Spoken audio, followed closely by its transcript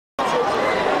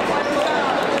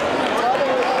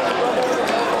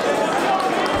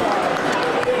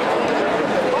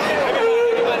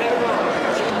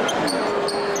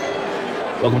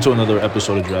Welcome to another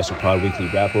episode of Jurassic Pod Weekly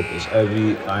Wrap-Up. It's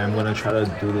Ebby. I am going to try to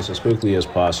do this as quickly as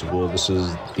possible. This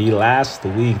is the last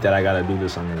week that I got to do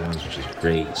this on the ones, which is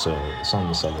great. So, something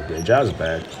to celebrate. Jazz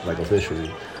back, like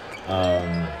officially.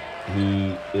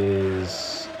 He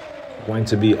is going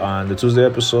to be on the Tuesday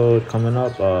episode coming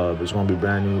up. It's going to be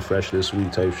brand new, fresh this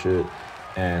week type shit.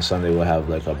 And Sunday we'll have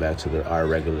like a back to our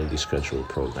regularly scheduled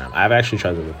program. I've actually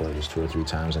tried to record this 2 or 3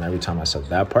 times, and every time I said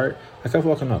that part, I kept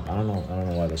fucking up. I don't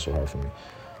know why that's so hard for me.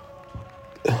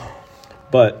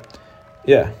 But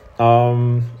yeah,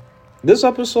 this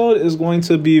episode is going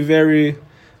to be very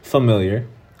familiar.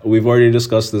 We've already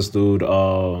discussed this dude.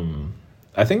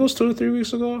 I think it was 2 to 3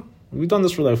 weeks ago. We've done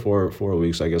this for like four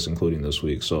weeks, I guess, including this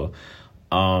week. So,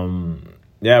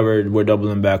 yeah, we're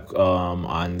doubling back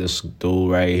on this dude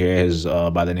right here. His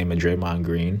by the name of Draymond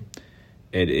Green.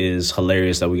 It is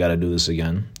hilarious that we got to do this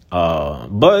again.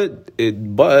 But you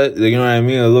know what I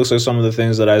mean. It looks like some of the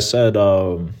things that I said.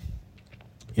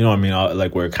 You know what I mean?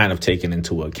 Like we're kind of taken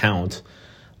into account,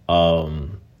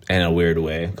 in a weird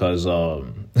way, because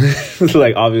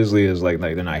like obviously it's like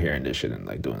they're not hearing this shit and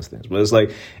like doing things, but it's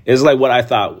like what I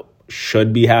thought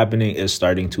should be happening is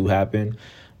starting to happen.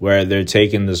 Where they're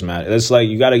taking this matter. It's like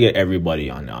you got to get everybody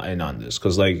in on this.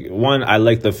 Because, like, one, I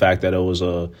like the fact that it was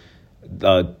a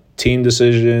team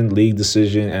decision, league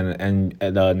decision, and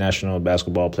the National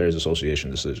Basketball Players Association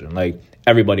decision. Like,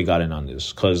 everybody got in on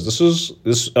this. Because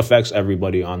this affects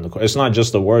everybody on the court. It's not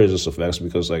just the Warriors this affects.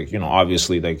 Because, like, you know,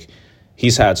 obviously, like,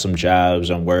 he's had some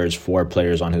jabs and words for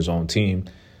players on his own team.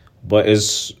 But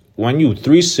it's when you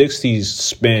 360s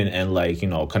spin and, like, you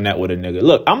know, connect with a nigga.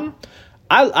 Look,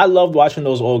 I loved watching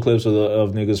those old clips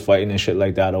of niggas fighting and shit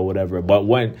like that or whatever. But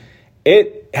when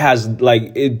it has,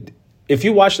 like, if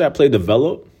you watch that play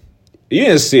develop, you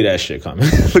didn't see that shit coming.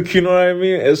 Like, you know what I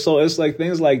mean? And so it's like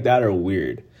things like that are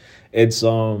weird. It's,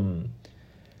 there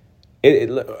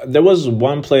was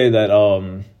one play that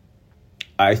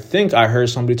I think I heard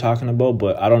somebody talking about,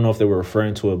 but I don't know if they were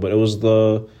referring to it. But it was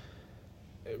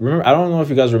I don't know if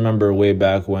you guys remember way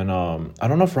back when, I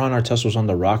don't know if Ron Artest was on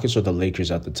the Rockets or the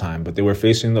Lakers at the time, but they were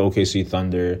facing the OKC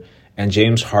Thunder, and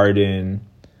James Harden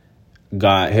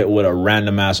got hit with a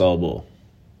random-ass elbow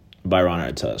by Ron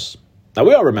Artest. Now,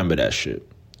 we all remember that shit.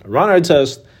 Ron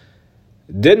Artest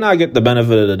did not get the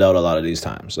benefit of the doubt a lot of these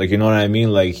times. Like, you know what I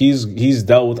mean? Like, he's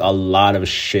dealt with a lot of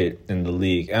shit in the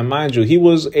league. And mind you, he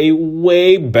was a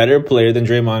way better player than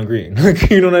Draymond Green.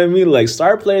 You know what I mean? Like,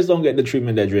 star players don't get the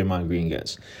treatment that Draymond Green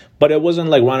gets. But it wasn't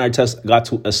like Ron Artest got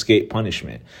to escape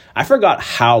punishment. I forgot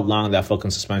how long that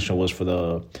fucking suspension was for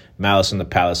the Malice in the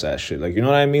Palace ass shit. Like, you know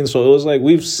what I mean? So it was like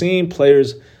we've seen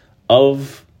players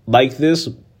of like this,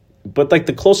 but like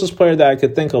the closest player that I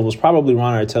could think of was probably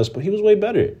Ron Artest, but he was way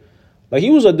better. Like, he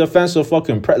was a defensive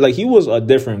fucking like, he was a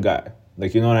different guy.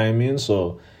 Like, you know what I mean?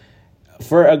 So,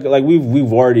 for, like, we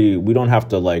don't have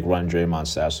to, like, run Draymond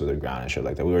stats to the ground and shit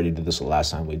like that. We already did this the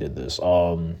last time we did this.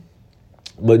 But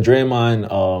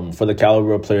Draymond, for the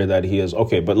caliber of player that he is,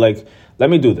 okay, but, like, let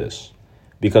me do this.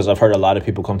 Because I've heard a lot of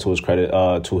people come to his credit,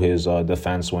 to his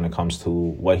defense when it comes to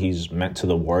what he's meant to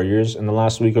the Warriors in the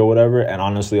last week or whatever. And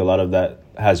honestly, a lot of that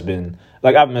has been,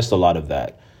 like, I've missed a lot of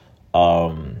that.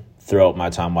 Throughout my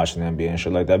time watching the NBA and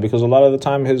shit like that, because a lot of the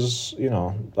time his, you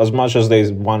know, as much as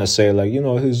they want to say, like, you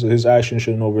know, his action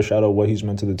shouldn't overshadow what he's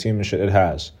meant to the team and shit, it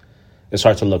has. It's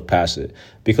hard to look past it,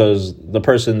 because the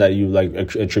person that you, like,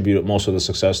 attribute most of the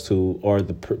success to, or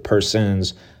the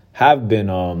persons, have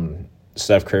been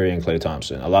Steph Curry and Klay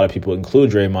Thompson. A lot of people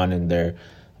include Draymond in there,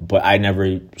 but I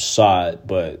never saw it.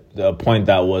 But the point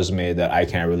that was made that I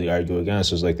can't really argue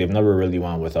against is, like, they've never really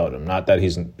won without him. Not that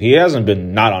he hasn't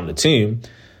been not on the team,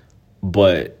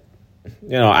 but,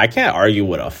 you know, I can't argue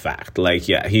with a fact. Like,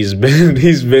 yeah, he's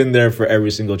been there for every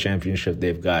single championship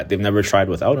they've got. They've never tried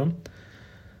without him.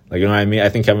 Like, you know what I mean? I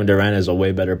think Kevin Durant is a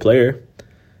way better player,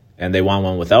 and they won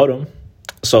one without him.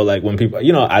 So, like, when people,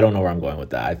 you know, I don't know where I'm going with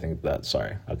that. I think that,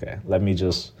 sorry. Okay, let me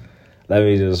just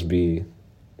be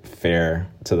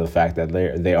fair to the fact that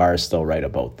they are still right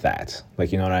about that.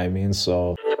 Like, you know what I mean?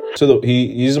 So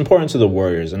he's important to the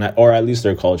Warriors, or at least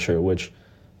their culture, which,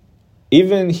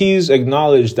 even he's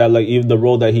acknowledged that, like, even the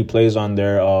role that he plays on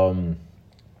there,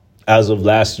 as of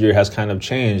last year, has kind of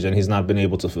changed, and he's not been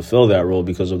able to fulfill that role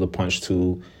because of the punch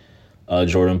to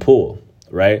Jordan Poole,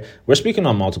 right? We're speaking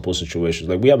on multiple situations.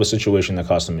 Like, we have a situation that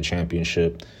cost him a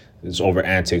championship. It's over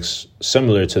antics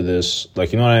similar to this.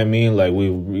 Like, you know what I mean? Like,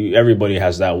 everybody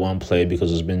has that one play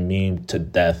because it's been memed to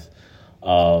death,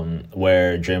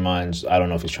 where Draymond's, I don't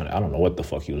know what the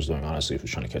fuck he was doing, honestly, if he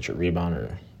was trying to catch a rebound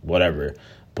or whatever.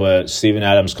 But Steven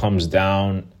Adams comes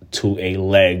down to a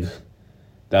leg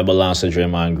that belongs to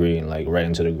Draymond Green, like, right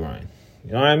into the groin.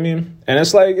 You know what I mean? And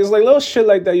it's like little shit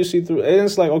like that you see through. And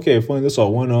it's like, okay, fine, this is a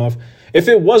one-off. If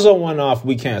it was a one-off,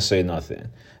 we can't say nothing.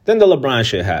 Then the LeBron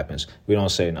shit happens. We don't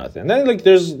say nothing. Then, like,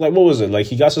 there's, like, what was it? Like,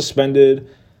 he got suspended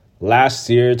last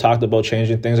year, talked about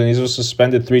changing things, and he's was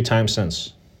suspended 3 times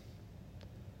since.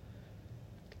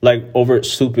 Like, over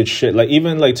stupid shit. Like,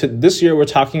 even, like, this year we're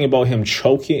talking about him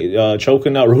choking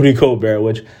out Rudy Gobert,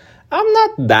 which I'm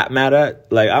not that mad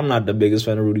at. Like, I'm not the biggest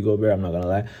fan of Rudy Gobert, I'm not gonna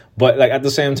lie. But, like, at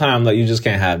the same time, like, you just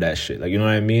can't have that shit. Like, you know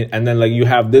what I mean? And then, like, you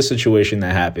have this situation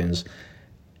that happens,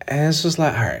 and it's just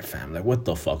like, all right, fam, like, what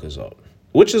the fuck is up?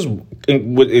 Which is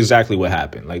exactly what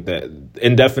happened. Like, the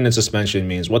indefinite suspension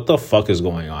means what the fuck is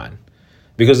going on?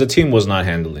 Because the team was not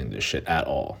handling this shit at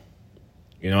all.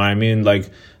 You know what I mean? Like,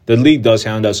 the league does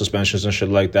handle out suspensions and shit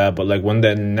like that, but, like, when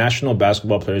the National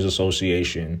Basketball Players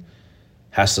Association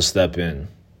has to step in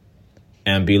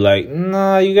and be like,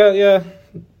 nah, you got,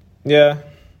 yeah.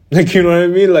 Like, you know what I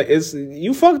mean? Like,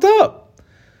 you fucked up.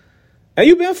 And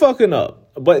you've been fucking up.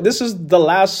 But this is the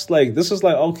last, like, this is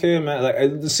like, okay, man, like,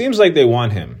 it seems like they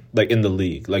want him, like, in the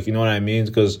league. Like, you know what I mean?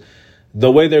 Because the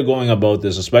way they're going about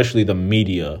this, especially the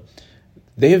media,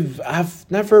 I've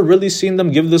never really seen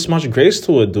them give this much grace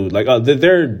to a dude. Like,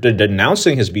 they're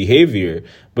denouncing his behavior,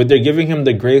 but they're giving him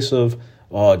the grace of,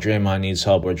 oh, Draymond needs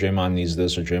help, or Draymond needs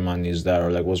this, or Draymond needs that, or,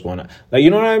 like, what's going on? Like, you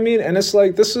know what I mean? And it's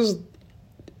like,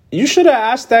 you should have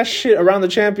asked that shit around the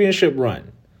championship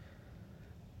run.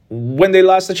 When they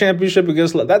lost the championship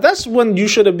against that's when you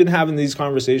should have been having these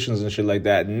conversations and shit like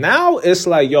that. Now it's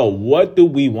like, yo, what do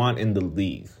we want in the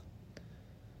league?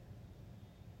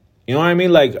 You know what I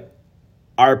mean? Like,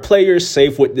 are players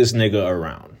safe with this nigga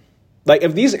around? Like,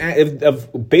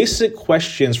 if basic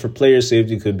questions for player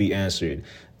safety could be answered,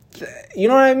 you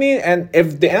know what I mean? And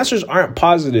if the answers aren't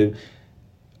positive,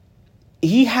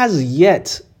 he has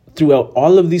yet, throughout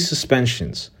all of these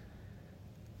suspensions,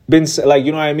 been, like,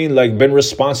 you know what I mean? Like, been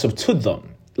responsive to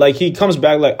them. Like, he comes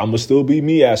back like, I'ma still be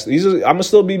me ass. I'ma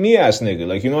still be me ass nigga.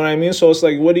 Like, you know what I mean? So it's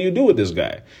like, what do you do with this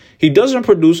guy? He doesn't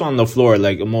produce on the floor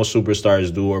like most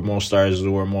superstars do, or most stars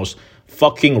do, or most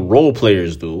fucking role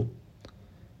players do.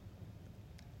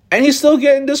 And he's still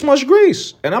getting this much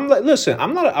grace. And I'm like, listen,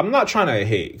 I'm not trying to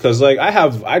hate, because, like,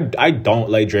 I don't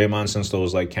like Draymond since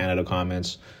those, like, Canada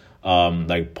comments.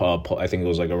 Like, I think it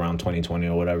was, like, around 2020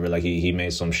 or whatever. Like, he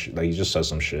made some like, he just said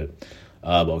some shit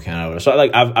about Canada. So,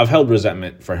 like, I've held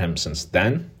resentment for him since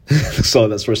then. So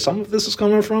that's where some of this is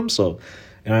coming from. So,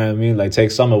 you know what I mean? Like, take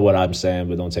some of what I'm saying,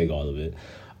 but don't take all of it.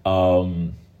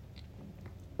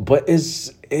 But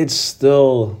it's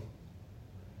still,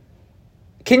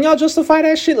 can y'all justify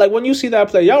that shit? Like, when you see that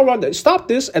play, y'all run that, stop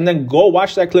this, and then go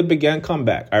watch that clip again, come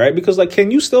back. All right? Because, like, can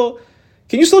you still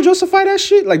justify that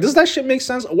shit? Like, does that shit make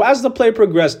sense? As the play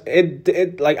progressed,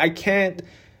 it like, I can't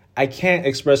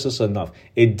express this enough.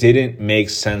 It didn't make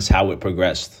sense how it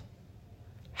progressed.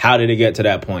 How did it get to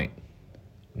that point?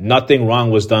 Nothing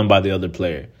wrong was done by the other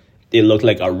player. It looked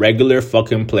like a regular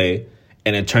fucking play,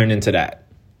 and it turned into that.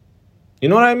 You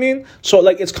know what I mean? So,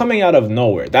 like, it's coming out of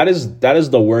nowhere. That is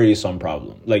the worrisome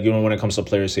problem. Like, you know, when it comes to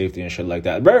player safety and shit like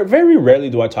that. Very, very rarely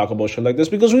do I talk about shit like this,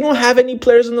 because we don't have any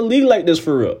players in the league like this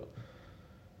for real.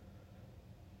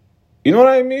 You know what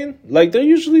I mean? Like, they're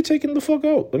usually taken the fuck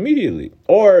out immediately.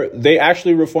 Or they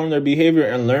actually reform their behavior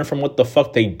and learn from what the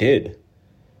fuck they did.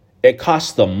 It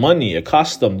costs them money. It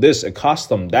costs them this. It costs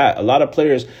them that. A lot of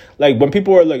players, like, when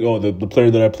people are like, oh, the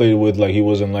player that I played with, like, he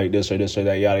wasn't like this or that,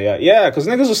 yada, yada. Yeah, because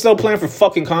niggas are still playing for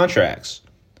fucking contracts.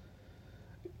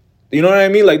 You know what I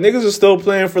mean? Like, niggas are still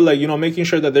playing for, like, you know, making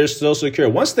sure that they're still secure.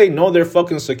 Once they know they're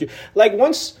fucking secure, like,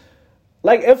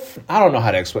 if, I don't know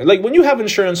how to explain. Like, when you have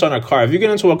insurance on a car, if you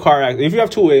get into a car accident, if you have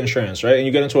two-way insurance, right, and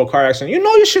you get into a car accident, you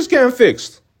know your shit's getting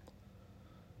fixed.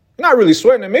 You're not really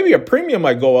sweating it. Maybe your premium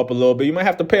might go up a little bit. You might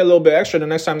have to pay a little bit extra the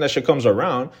next time that shit comes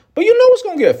around. But you know it's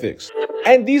going to get fixed.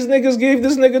 And these niggas gave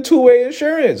this nigga two-way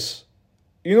insurance.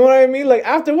 You know what I mean? Like,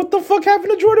 after, what the fuck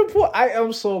happened to Jordan Poole? I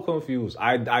am so confused.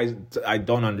 I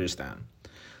don't understand.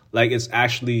 Like, it's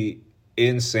actually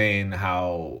insane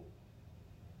how...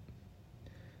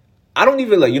 I don't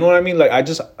even, like, you know what I mean? Like,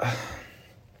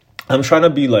 I'm trying to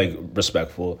be, like,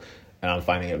 respectful, and I'm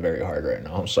finding it very hard right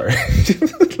now. I'm sorry.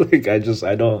 Like,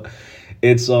 I don't,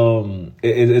 it's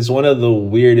one of the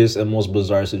weirdest and most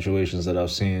bizarre situations that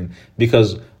I've seen,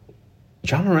 because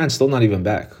John Morant's still not even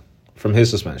back from his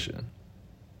suspension,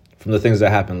 from the things that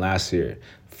happened last year,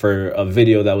 for a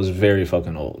video that was very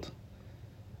fucking old.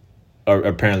 Or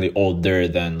apparently older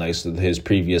than, like, his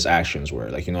previous actions were.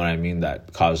 Like, you know what I mean?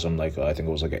 That caused him, like, I think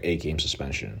it was like an 8-game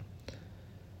suspension.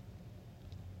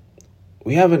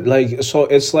 We haven't, like, so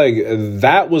it's like,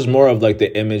 that was more of, like,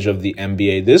 the image of the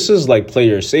NBA. This is, like,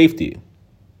 player safety.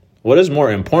 What is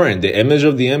more important, the image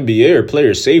of the NBA or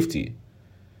player safety?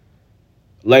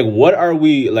 Like, what are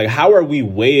we, like, how are we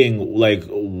weighing, like,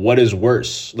 what is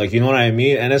worse? Like, you know what I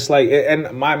mean? And it's like,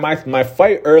 and my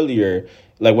fight earlier,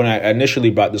 like, when I initially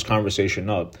brought this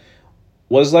conversation up,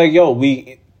 was like, yo,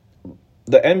 the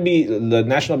NBA, the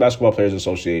National Basketball Players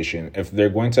Association, if they're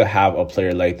going to have a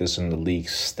player like this in the league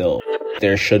still,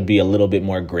 there should be a little bit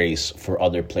more grace for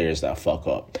other players that fuck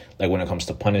up. Like when it comes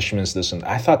to punishments, this and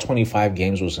I thought 25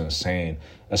 games was insane,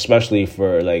 especially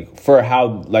for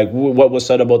how, like, what was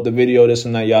said about the video, this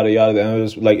and that, yada yada. And it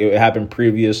was like it happened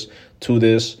previous to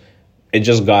this. It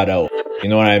just got out. You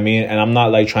know what I mean? And I'm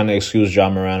not like trying to excuse Ja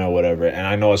Morant or whatever. And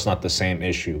I know it's not the same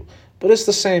issue, but it's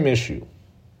the same issue.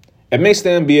 It makes the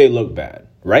NBA look bad,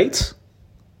 right?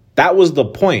 That was the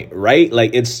point, right?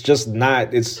 Like it's just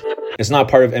not. It's not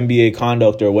part of NBA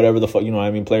conduct or whatever the fuck, you know what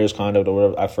I mean, players' conduct or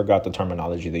whatever. I forgot the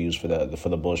terminology they use for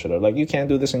the bullshit. Or like, you can't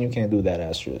do this and you can't do that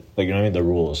ass shit. Like, you know what I mean? The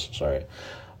rules, sorry.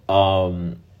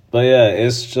 But yeah,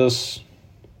 it's just,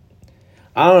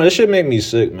 I don't know. This shit made me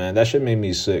sick, man. That shit made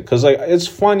me sick. Because, like, it's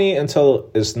funny until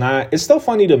it's not. It's still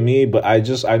funny to me, but I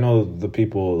know the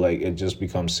people, like, it just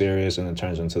becomes serious and it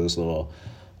turns into this little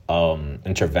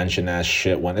intervention ass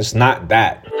shit when it's not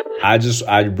that. I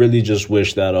really just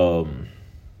wish that,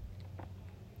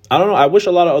 I don't know. I wish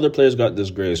a lot of other players got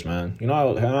this grace, man. You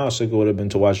know how sick it would have been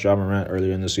to watch Ja Morant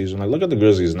earlier in the season. Like, look at the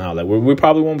Grizzlies now. Like, we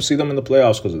probably won't see them in the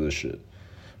playoffs because of this shit.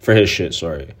 For his shit,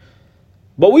 sorry.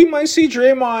 But we might see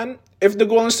Draymond if the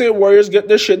Golden State Warriors get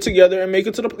their shit together and make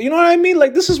it to the... You know what I mean?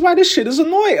 Like, this is why this shit is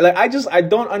annoying. Like, I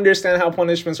don't understand how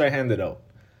punishments are handed out.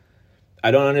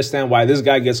 I don't understand why this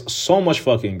guy gets so much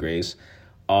fucking grace.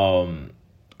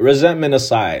 Resentment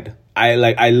aside,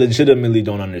 I legitimately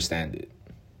don't understand it.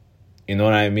 You know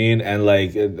what I mean? And,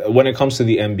 like, when it comes to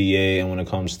the NBA and when it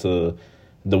comes to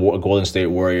the Golden State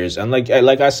Warriors, and, like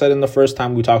I said in the first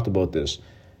time we talked about this,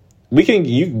 we can,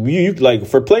 you like,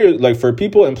 for players, like, for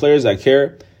people and players that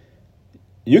care,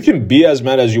 you can be as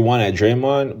mad as you want at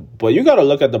Draymond, but you got to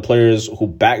look at the players who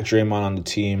back Draymond on the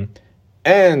team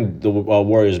and the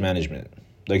Warriors management.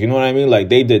 Like, you know what I mean? Like,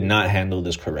 they did not handle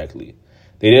this correctly.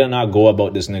 They did not go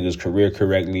about this nigga's career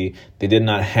correctly. They did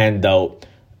not hand out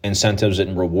incentives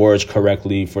and rewards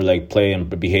correctly for, like, play and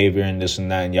behavior and this and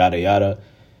that and yada yada.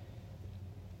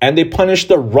 And they punish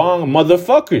the wrong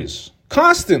motherfuckers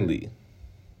constantly.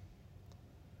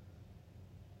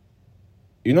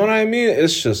 You know what I mean?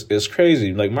 It's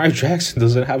crazy. Like, Mark Jackson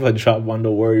doesn't have a drop on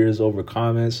the Warriors over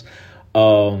comments.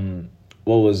 What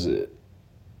was it?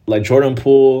 Like, Jordan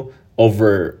Poole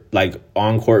over, like,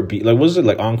 on-court, like, was it,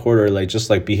 like, on-court or, like, just,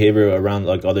 like, behavior around,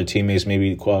 like, other teammates,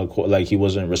 maybe, like, he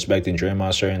wasn't respecting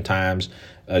Draymond certain times,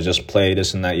 just play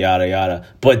this and that, yada, yada.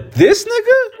 But this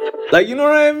nigga? Like, you know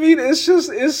what I mean?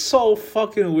 It's so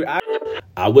fucking weird.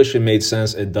 I wish it made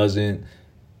sense. It doesn't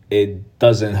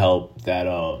help that,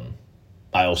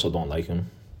 I also don't like him.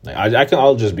 Like,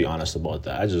 I'll just be honest about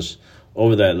that.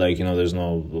 Over that, like, you know, there's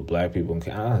no black people in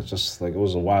Canada. Just, like, it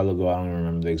was a while ago. I don't even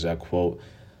remember the exact quote.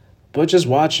 But just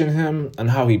watching him and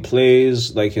how he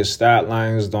plays, like, his stat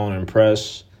lines don't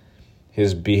impress.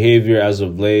 His behavior as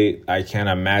of late, I can't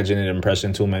imagine it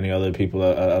impressing too many other people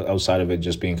outside of it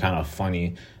just being kind of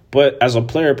funny. But as a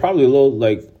player, probably a little,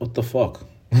 like, what the fuck?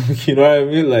 You know what I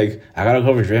mean? Like, I got to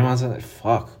cover Draymond tonight?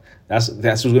 Fuck. That's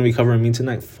who's going to be covering me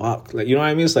tonight? Fuck. Like, you know what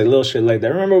I mean? It's like little shit like that.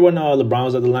 Remember when LeBron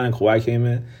was at the line and Kawhi came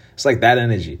in? It's like that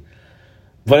energy.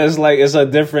 But it's like, it's a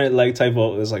different, like, type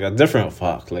of, it's like a different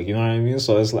fuck. Like, you know what I mean?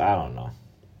 So it's like, I don't know.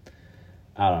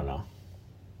 I don't know.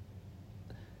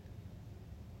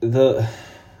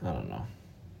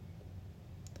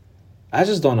 I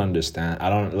just don't understand. I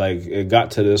don't, like, it got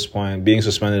to this point. Being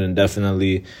suspended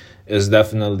indefinitely is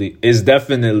definitely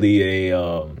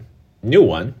a new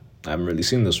one. I haven't really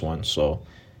seen this one, so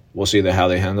we'll see how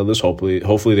they handle this.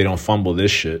 Hopefully they don't fumble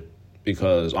this shit.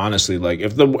 Because honestly, like,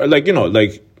 if the, like, you know,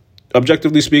 like,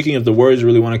 objectively speaking, if the Warriors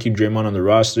really want to keep Draymond on the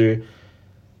roster,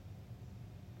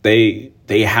 they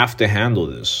have to handle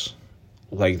this.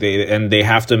 Like, they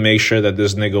have to make sure that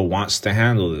this nigga wants to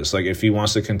handle this. Like, if he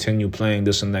wants to continue playing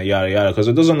this and that, yada yada, because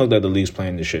it doesn't look like the league's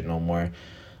playing this shit no more.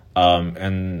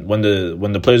 And when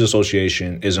the Players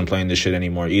Association isn't playing this shit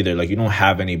anymore either, like, you don't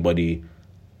have anybody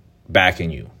backing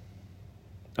you,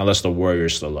 unless the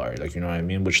Warriors still are. Like, you know what I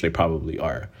mean? Which they probably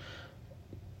are.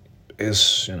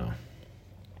 It's, you know,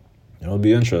 it'll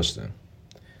be interesting.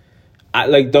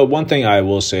 Like, the one thing I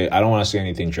will say, I don't want to see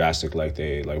anything drastic, like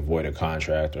they, like, void a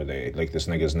contract or they, like, this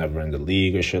nigga's never in the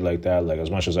league or shit like that. Like, as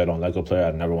much as I don't like a player,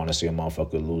 I'd never want to see a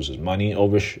motherfucker lose his money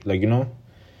over, like, you know?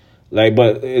 Like,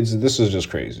 but this is just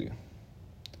crazy.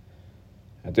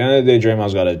 At the end of the day,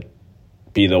 Draymond's got to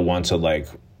be the one to, like,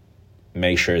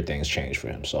 make sure things change for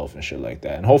himself and shit like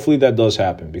that. And hopefully that does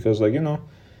happen because, like,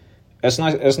 it's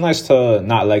nice to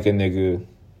not like a nigga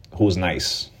who's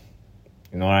nice.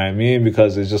 You know what I mean?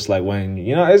 Because it's just like when,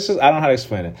 it's just, I don't know how to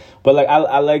explain it. But like,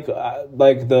 I like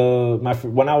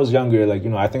when I was younger, like,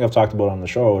 I think I've talked about it on the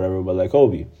show or whatever, but like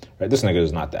Kobe, right? This nigga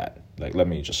is not that. Like, let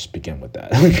me just begin with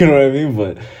that. You know what I mean?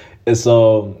 But it's,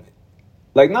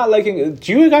 like, not liking,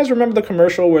 do you guys remember the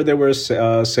commercial where they were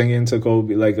singing to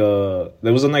Kobe? Like,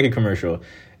 there was a Nike commercial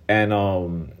and,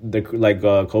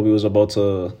 Kobe was about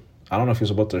to, I don't know if he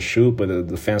was about to shoot, but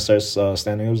the fan starts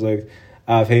standing. It was like,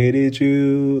 I've hated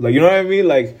you. Like, you know what I mean?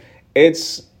 Like,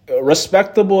 it's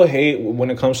respectable hate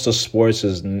when it comes to sports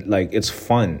is like, it's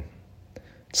fun.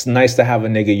 It's nice to have a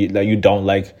nigga that you don't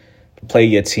like play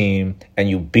your team and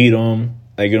you beat them.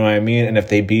 Like, you know what I mean? And if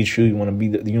they beat you, you want to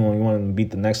beat you want to beat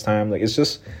the next time. Like, it's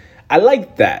just, I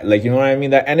like that. Like, you know what I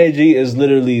mean? That energy is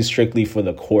literally strictly for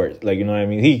the court. Like, you know what I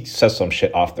mean? He says some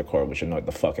shit off the court, which annoyed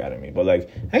the fuck out of me. But like,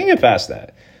 I can get past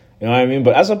that. You know what I mean?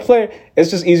 But as a player, it's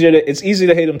just it's easy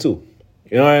to hate him too.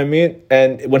 You know what I mean?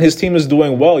 And when his team is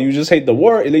doing well, you just hate the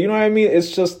war. You know what I mean?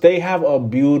 It's just, they have a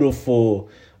beautiful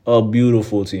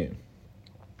team.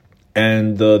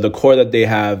 And the core that they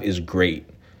have is great.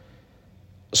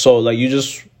 So like, you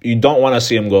don't want to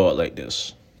see him go out like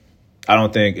this. I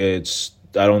don't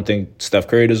think Steph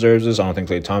Curry deserves this. I don't think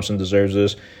Klay Thompson deserves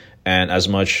this. And as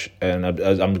I'm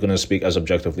going to speak as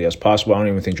objectively as possible, I don't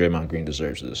even think Draymond Green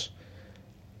deserves this.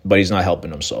 But he's not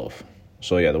helping himself.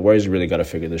 So yeah, the Warriors really got to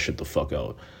figure this shit the fuck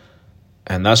out.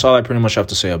 And that's all I pretty much have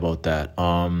to say about that.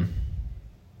 I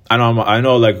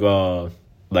know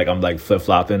like I'm like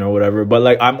flip-flopping or whatever, but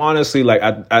like I'm honestly like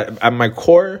at my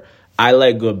core, I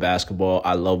like good basketball.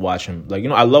 I love watching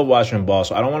I love watching ball.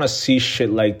 So I don't want to see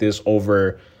shit like this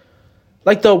over.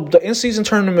 Like the in-season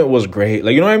tournament was great.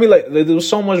 Like, you know what I mean? Like there was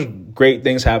so much great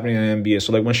things happening in the NBA.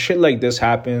 So like when shit like this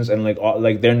happens and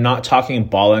like they're not talking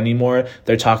ball anymore,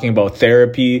 they're talking about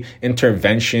therapy,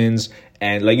 interventions,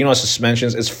 and like,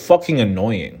 suspensions. It's fucking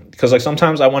annoying because like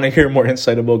sometimes I want to hear more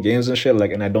insight about games and shit.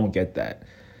 Like, and I don't get that.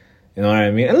 You know what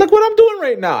I mean? And look what I'm doing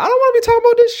right now. I don't want to be talking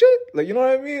about this shit. Like, you know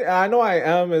what I mean? And I know I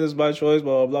am, and it's by choice,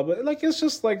 blah blah blah. But like, it's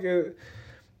just like.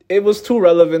 It was too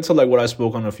relevant to like what I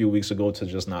spoke on a few weeks ago to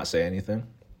just not say anything.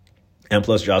 And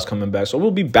plus Josh coming back. So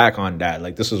we'll be back on that.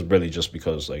 Like this is really just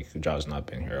because like Josh not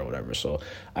being here or whatever. So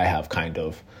I have kind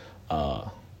of,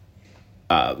 I'm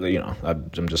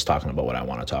just talking about what I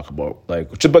want to talk about. Like,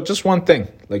 but just one thing,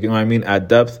 like, you know what I mean? At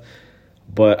depth.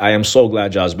 But I am so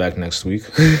glad Josh's back next week.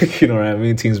 You know what I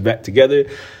mean? Team's back together.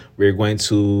 We're going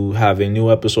to have a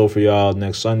new episode for y'all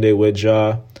next Sunday with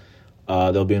Ja.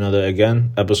 There'll be another,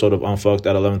 again, episode of Unfucked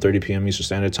at 11:30 p.m. Eastern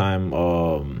Standard Time.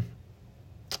 A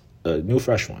new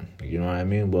fresh one. You know what I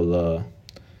mean? We'll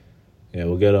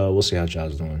see how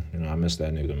Josh's doing. I miss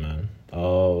that nigga, man.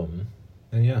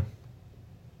 And yeah.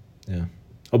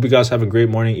 Hope you guys have a great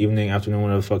morning, evening, afternoon,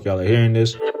 whenever the fuck y'all are hearing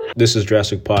this. This is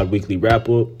Jurassic Pod Weekly Wrap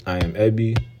Up. I am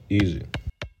Ebby. Easy.